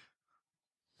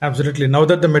 Absolutely. Now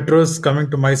that the metro is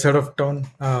coming to my side of town,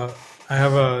 I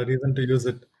have a reason to use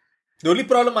it. The only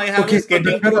problem I have Okay, is so that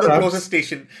getting were to the our closest apps.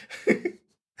 station.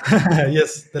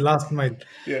 Yes, the last mile.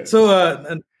 Yeah. So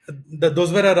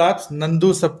those were our apps: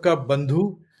 Nandu, Sabka,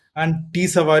 Bandhu, and T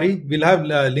Savari. We'll have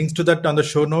links to that on the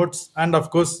show notes, and of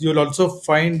course, you'll also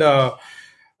find a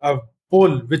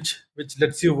poll which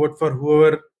lets you vote for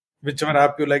whichever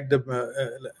app you like,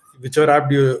 whichever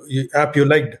app you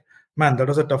liked. Man, that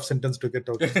was a tough sentence to get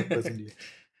out, surprisingly.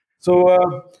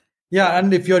 So yeah,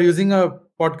 and if you're using a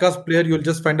podcast player, you'll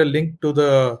just find a link to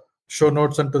the show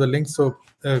notes and to the link, so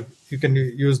you can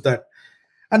use that.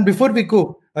 And before we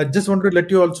go, I just want to let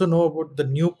you also know about the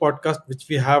new podcast which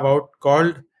we have out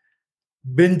called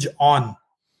Binge On,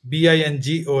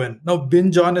 Bingon. Now,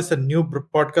 Binge On is a new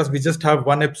podcast. We just have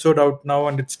one episode out now,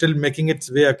 and it's still making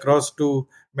its way across to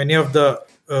many of the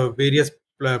various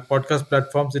podcast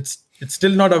platforms. It's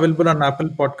still not available on Apple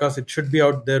Podcasts. It should be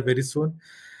out there very soon.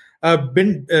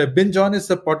 Binge On is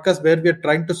a podcast where we are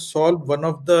trying to solve one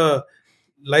of the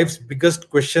life's biggest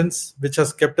questions, which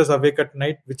has kept us awake at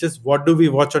night, which is what do we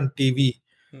watch on TV?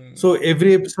 Hmm. So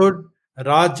every episode,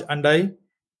 Raj and I,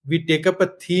 we take up a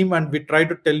theme and we try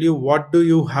to tell you what do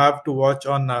you have to watch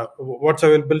on what's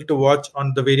available to watch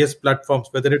on the various platforms,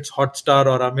 whether it's Hotstar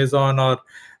or Amazon or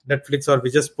Netflix, or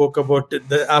we just spoke about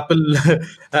the Apple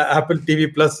Apple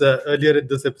TV Plus earlier in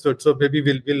this episode. So maybe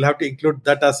we'll have to include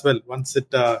that as well once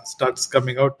it starts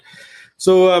coming out.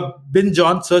 So Binge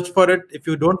On, search for it. If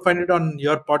you don't find it on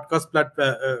your podcast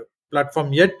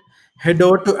platform yet, head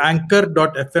over to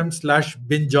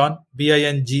anchor.fm/bingeon,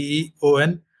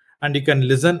 Bingeon, and you can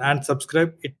listen and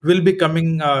subscribe. It will be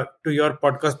coming to your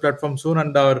podcast platform soon,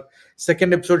 and our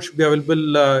second episode should be available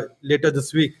later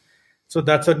this week. So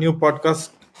that's a new podcast.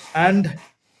 And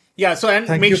Yeah, so and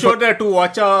thank make you for sure that to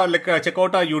watch our check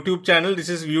out our YouTube channel. This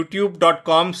is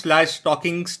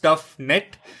youtube.com/talkingstuffnet,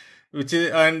 which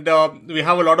is, and we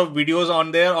have a lot of videos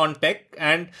on there on tech.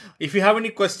 And if you have any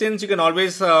questions, you can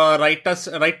always write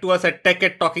to us at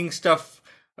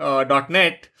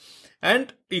tech@talkingstuff.net.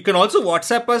 And you can also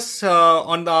WhatsApp us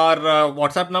on our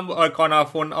WhatsApp number, or on our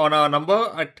phone, on our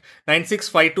number at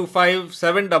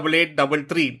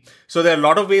 9652578833. So there are a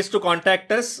lot of ways to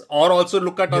contact us, or also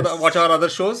look at yes. watch our other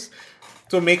shows.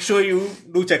 So make sure you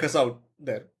do check us out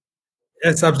there.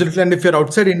 Yes, absolutely. And if you're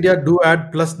outside India, do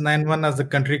add +91 as the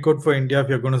country code for India. If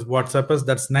you're going to WhatsApp us,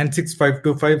 that's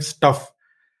 96525 stuff.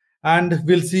 And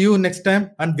we'll see you next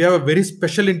time. And we have a very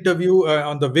special interview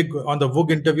on the VIG, on the VOG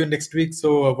interview next week.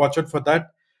 So watch out for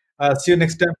that. See you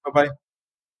next time. Bye bye.